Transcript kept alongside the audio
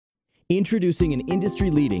Introducing an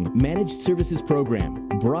industry-leading managed services program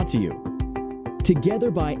brought to you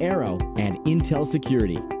together by Arrow and Intel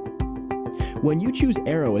Security. When you choose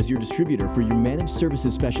Arrow as your distributor for your managed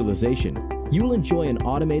services specialization, you will enjoy an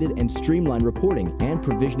automated and streamlined reporting and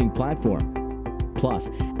provisioning platform,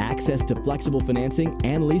 plus access to flexible financing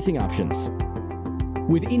and leasing options.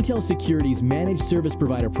 With Intel Security's Managed Service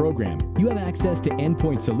Provider program, you have access to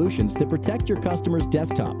endpoint solutions that protect your customers'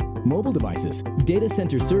 desktop, mobile devices, data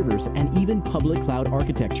center servers, and even public cloud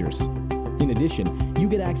architectures. In addition, you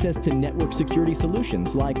get access to network security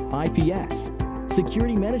solutions like IPS,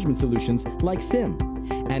 security management solutions like SIM,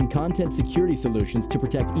 and content security solutions to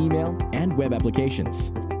protect email and web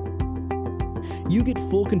applications. You get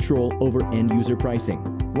full control over end-user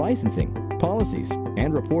pricing, licensing, policies,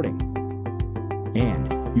 and reporting.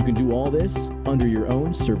 And you can do all this under your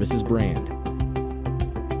own services brand.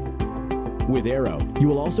 With Arrow, you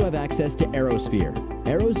will also have access to ArrowSphere,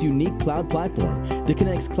 Arrow's unique cloud platform that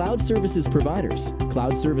connects cloud services providers,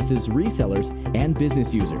 cloud services resellers, and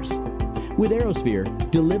business users. With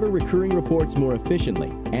ArrowSphere, deliver recurring reports more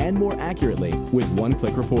efficiently and more accurately with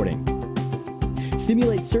one-click reporting.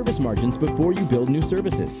 Simulate service margins before you build new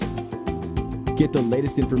services. Get the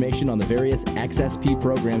latest information on the various XSP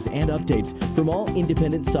programs and updates from all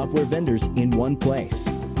independent software vendors in one place.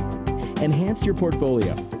 Enhance your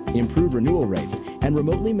portfolio, improve renewal rates, and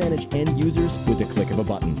remotely manage end users with a click of a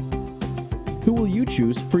button. Who will you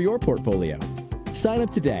choose for your portfolio? Sign up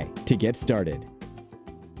today to get started.